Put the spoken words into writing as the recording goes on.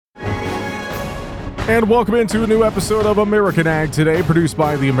And welcome into a new episode of American Ag Today, produced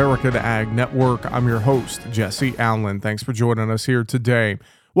by the American Ag Network. I'm your host, Jesse Allen. Thanks for joining us here today.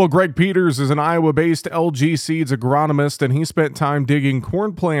 Well, Greg Peters is an Iowa-based LG Seeds agronomist, and he spent time digging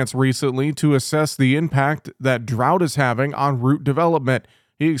corn plants recently to assess the impact that drought is having on root development.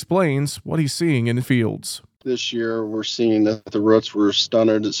 He explains what he's seeing in the fields. This year, we're seeing that the roots were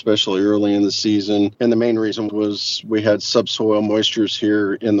stunted, especially early in the season. And the main reason was we had subsoil moistures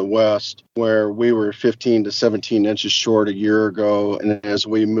here in the west, where we were 15 to 17 inches short a year ago. And as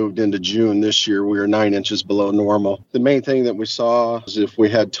we moved into June this year, we were 9 inches below normal. The main thing that we saw is if we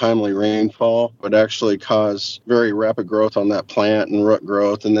had timely rainfall, it would actually cause very rapid growth on that plant and root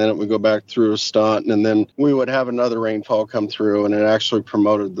growth. And then it would go back through a stunt. And then we would have another rainfall come through, and it actually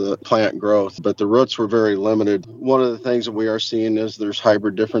promoted the plant growth. But the roots were very limited. One of the things that we are seeing is there's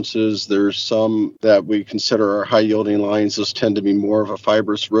hybrid differences. There's some that we consider our high yielding lines. Those tend to be more of a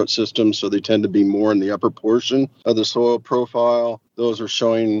fibrous root system, so they tend to be more in the upper portion of the soil profile. Those are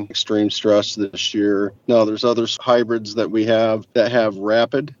showing extreme stress this year. Now, there's other hybrids that we have that have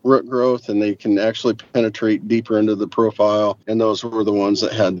rapid root growth, and they can actually penetrate deeper into the profile, and those were the ones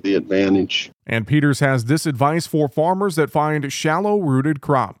that had the advantage. And Peters has this advice for farmers that find shallow-rooted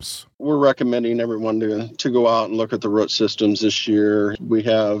crops. We're recommending everyone to go out and look at the root systems this year. We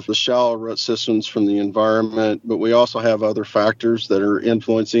have the shallow root systems from the environment, but we also have other factors that are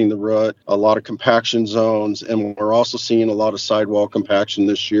influencing the root, a lot of compaction zones, and we're also seeing a lot of sidewall compaction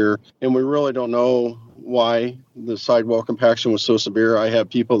this year. And we really don't know why the sidewall compaction was so severe. I have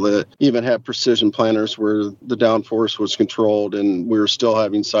people that even have precision planters where the downforce was controlled and we were still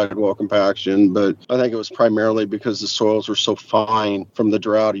having sidewall compaction. But I think it was primarily because the soils were so fine from the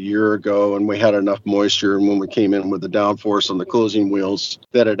drought a year ago and we had enough moisture. And when we came in with the downforce on the closing wheels,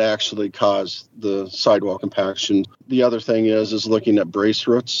 that it actually caused the sidewall compaction. The other thing is looking at brace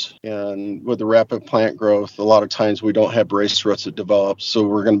roots. And with the rapid plant growth, a lot of times we don't have brace roots that develop. So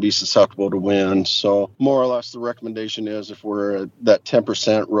we're going to be susceptible to wind. So more or less the recommendation is if we're at that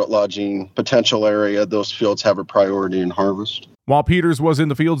 10% root lodging potential area, those fields have a priority in harvest. While Peters was in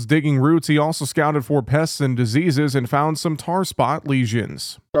the fields digging roots, he also scouted for pests and diseases and found some tar spot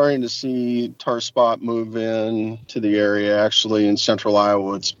lesions. Starting to see tar spot move in to the area. Actually, in central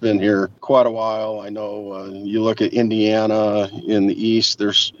Iowa, it's been here quite a while. I know you look at Indiana in the east,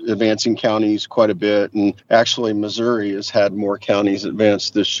 there's advancing counties quite a bit. And actually, Missouri has had more counties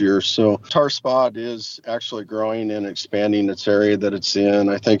advanced this year. So tar spot is actually growing and expanding its area that it's in.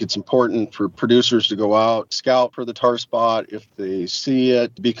 I think it's important for producers to go out, scout for the tar spot. If they see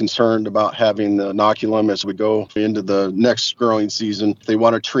it, be concerned about having the inoculum as we go into the next growing season. If they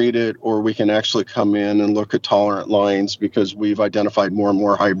want to treat it, or we can actually come in and look at tolerant lines because we've identified more and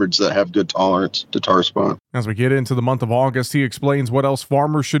more hybrids that have good tolerance to tar spot. As we get into the month of August, he explains what else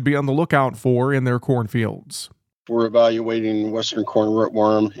farmers should be on the lookout for in their cornfields. We're evaluating western corn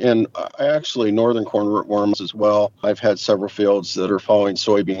rootworm and actually northern corn rootworms as well. I've had several fields that are following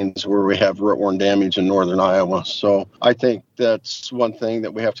soybeans where we have rootworm damage in northern Iowa. So I think that's one thing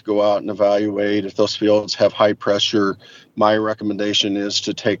that we have to go out and evaluate. If those fields have high pressure, my recommendation is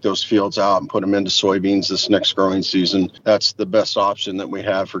to take those fields out and put them into soybeans this next growing season. That's the best option that we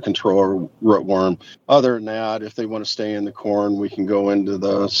have for control of rootworm. Other than that, if they want to stay in the corn, we can go into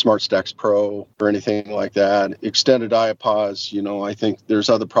the SmartStax Pro or anything like that. Extended diapause, I think there's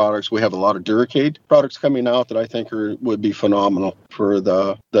other products. We have a lot of Duracade products coming out that I think would be phenomenal for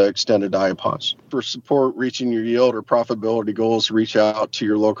the extended diapause. For support reaching your yield or profitability goals, reach out to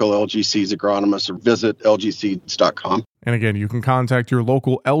your local LG Seeds agronomist or visit lgseeds.com. And again, you can contact your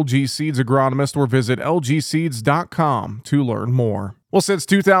local LG Seeds agronomist or visit lgseeds.com to learn more. Well, since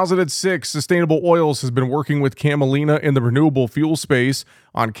 2006, Sustainable Oils has been working with Camelina in the renewable fuel space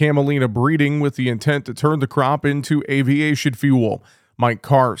on Camelina breeding with the intent to turn the crop into aviation fuel. Mike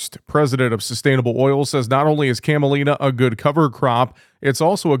Karst, president of Sustainable Oils, says not only is Camelina a good cover crop, it's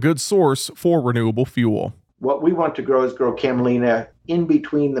also a good source for renewable fuel. What we want to grow is grow Camelina in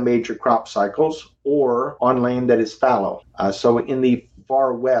between the major crop cycles or on land that is fallow. So in the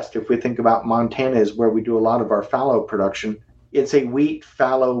far west, if we think about Montana is where we do a lot of our fallow production, it's a wheat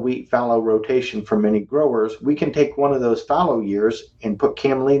fallow rotation for many growers. We can take one of those fallow years and put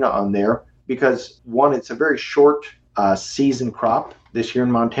Camelina on there because one, it's a very short season crop. This year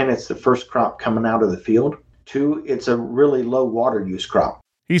in Montana, it's the first crop coming out of the field. Two, it's a really low water use crop.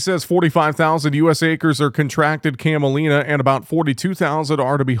 He says 45,000 U.S. acres are contracted Camelina and about 42,000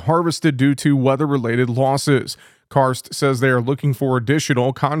 are to be harvested due to weather-related losses. Karst says they are looking for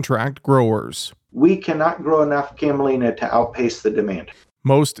additional contract growers. We cannot grow enough Camelina to outpace the demand.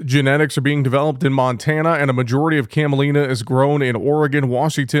 Most genetics are being developed in Montana, and a majority of camelina is grown in Oregon,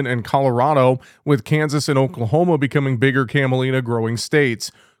 Washington, and Colorado, with Kansas and Oklahoma becoming bigger camelina growing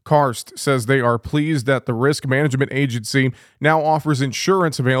states. Karst says they are pleased that the Risk Management Agency now offers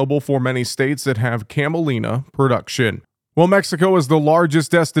insurance available for many states that have camelina production. Well, Mexico is the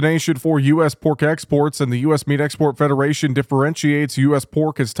largest destination for U.S. pork exports, and the U.S. Meat Export Federation differentiates U.S.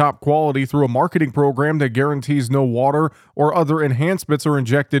 pork as top quality through a marketing program that guarantees no water or other enhancements are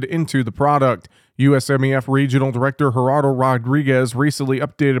injected into the product. USMEF Regional Director Gerardo Rodriguez recently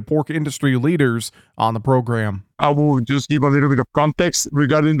updated pork industry leaders on the program. I will just give a little bit of context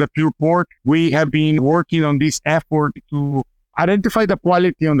regarding the pure pork. We have been working on this effort to identify the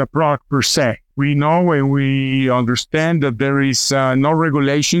quality on the product per se. We know and we understand that there is no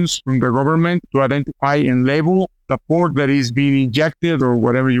regulations from the government to identify and label the pork that is being injected or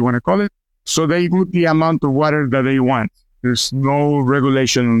whatever you want to call it. So they put the amount of water that they want. There's no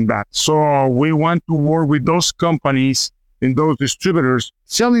regulation on that. So we want to work with those companies and those distributors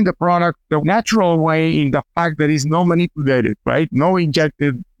selling the product the natural way, in the fact that it's no manipulated, right? No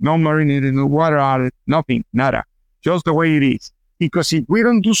injected, no marinated, no water added, nothing, nada. Just the way it is. Because if we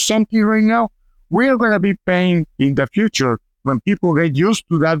don't do something right now, we're going to be paying in the future when people get used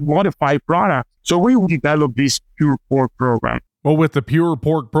to that modified product. So we will develop this pure pork program. Well, with the Pure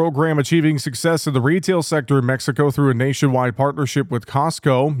Pork program achieving success in the retail sector in Mexico through a nationwide partnership with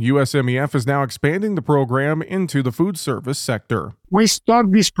Costco, USMEF is now expanding the program into the food service sector. We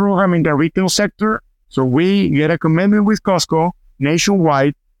start this program in the retail sector, so we get a commitment with Costco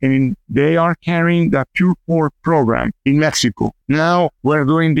nationwide, and they are carrying the Pure Pork program in Mexico. Now we're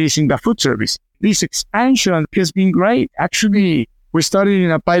doing this in the food service. This expansion has been great. Actually, we started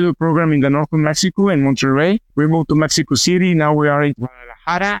in a pilot program in the north of Mexico in Monterrey. We moved to Mexico City. Now we are in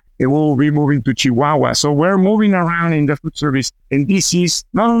Guadalajara, and we'll be moving to Chihuahua. So we're moving around in the food service. And this is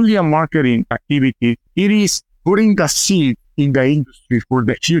not only a marketing activity, it is putting the seed in the industry for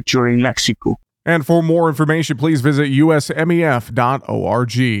the future in Mexico. And for more information, please visit usmef.org.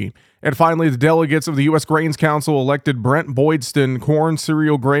 And finally, the delegates of the U.S. Grains Council elected Brent Boydston, corn,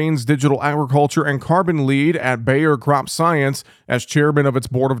 cereal grains, digital agriculture, and carbon lead at Bayer Crop Science, as chairman of its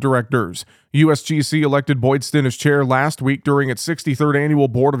board of directors. USGC elected Boydston as chair last week during its 63rd annual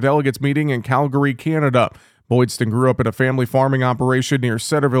Board of Delegates meeting in Calgary, Canada. Boydston grew up in a family farming operation near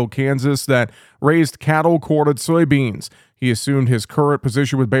Centerville, Kansas that raised cattle, corn, and soybeans. He assumed his current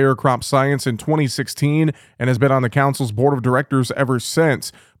position with Bayer Crop Science in 2016 and has been on the council's board of directors ever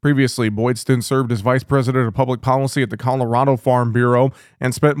since. Previously, Boydston served as vice president of public policy at the Colorado Farm Bureau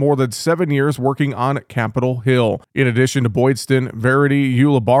and spent more than 7 years working on Capitol Hill. In addition to Boydston, Verity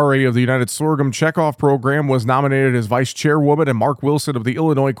Ulibari of the United Sorghum Checkoff Program was nominated as vice chairwoman, and Mark Wilson of the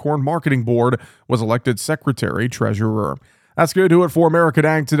Illinois Corn Marketing Board was elected secretary-treasurer. That's going to do it for American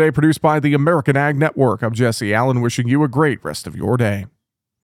Ag Today, produced by the American Ag Network. I'm Jesse Allen, wishing you a great rest of your day.